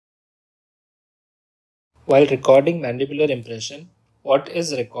While recording mandibular impression, what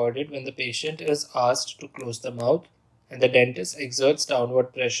is recorded when the patient is asked to close the mouth and the dentist exerts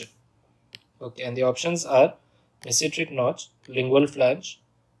downward pressure? Okay, and the options are mesenteric notch, lingual flange,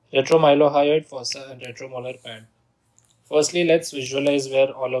 retromylohyoid fossa, and retromolar pad. Firstly, let's visualize where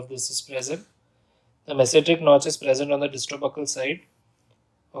all of this is present. The mesenteric notch is present on the distrobuccal side.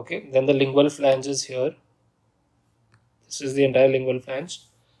 Okay, then the lingual flange is here. This is the entire lingual flange,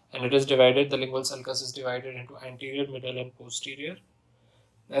 and it is divided. The lingual sulcus is divided into anterior, middle, and posterior.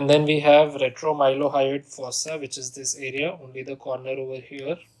 And then we have retromylohyoid fossa, which is this area, only the corner over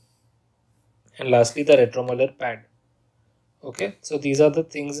here. And lastly, the retromolar pad. Okay, so these are the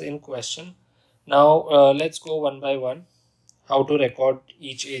things in question. Now let's go one by one how to record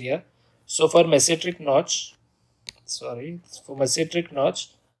each area. So for mesenteric notch,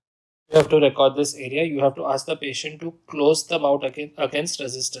 you have to record this area. You have to ask the patient to close the mouth against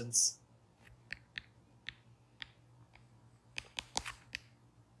resistance.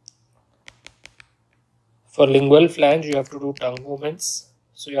 For lingual flange, you have to do tongue movements.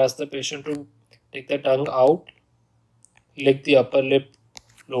 So you ask the patient to take the tongue out, lick the upper lip,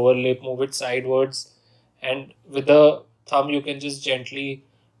 lower lip, move it sidewards, and with the thumb you can just gently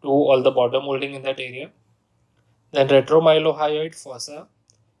do all the bottom molding in that area. Then retromylohyoid fossa,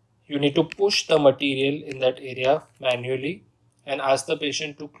 you need to push the material in that area manually and ask the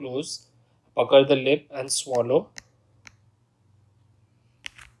patient to close, pucker the lip and swallow.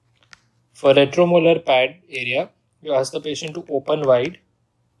 For retromolar pad area, you ask the patient to open wide,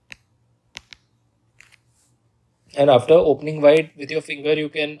 and after opening wide with your finger you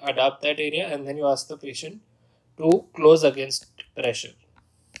can adapt that area, and then you ask the patient to close against pressure.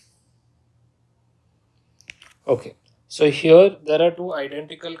 Okay, so here there are two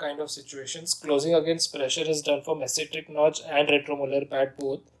identical kind of situations. Closing against pressure is done for mesenteric notch and retromolar pad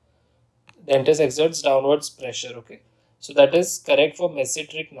both. Dentist exerts downwards pressure. Okay, so that is correct for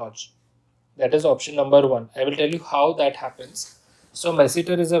mesenteric notch. That is option number 1. I will tell you how that happens. So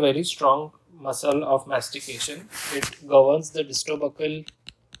masseter is a very strong muscle of mastication. It governs the distrobuccal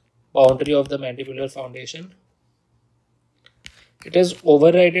boundary of the mandibular foundation. It is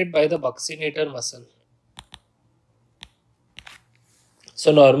overridden by the buccinator muscle.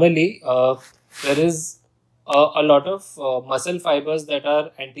 So normally there is a lot of muscle fibers that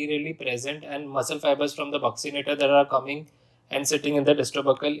are anteriorly present and muscle fibers from the buccinator that are coming and sitting in the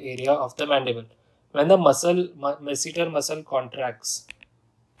distrobuccal area of the mandible. When the masseter muscle contracts,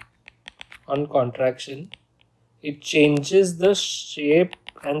 on contraction, it changes the shape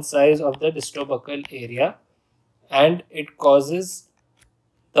and size of the distrobuccal area, and it causes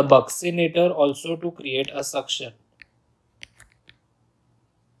the buccinator also to create a suction.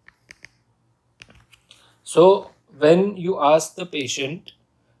 So when you ask the patient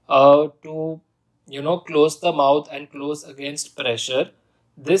to close the mouth and close against pressure,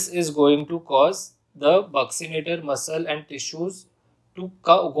 this is going to cause the buccinator muscle and tissues to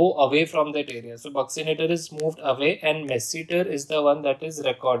go away from that area. So buccinator is moved away and masseter is the one that is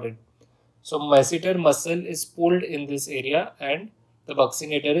recorded. So masseter muscle is pulled in this area and the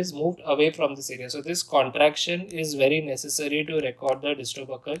buccinator is moved away from this area. So this contraction is very necessary to record the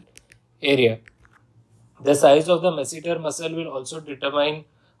distrobuccal area. The size of the masseter muscle will also determine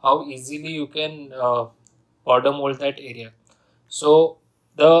how easily you can border mold that area. So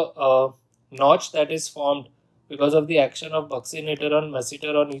the notch that is formed because of the action of buccinator and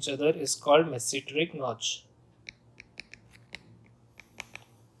masseter on each other is called mesenteric notch.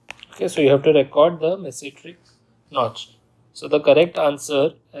 Okay, so you have to record the mesenteric notch. So the correct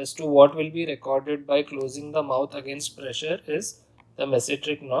answer as to what will be recorded by closing the mouth against pressure is the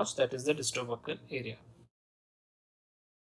mesenteric notch, that is the distrobuccal area.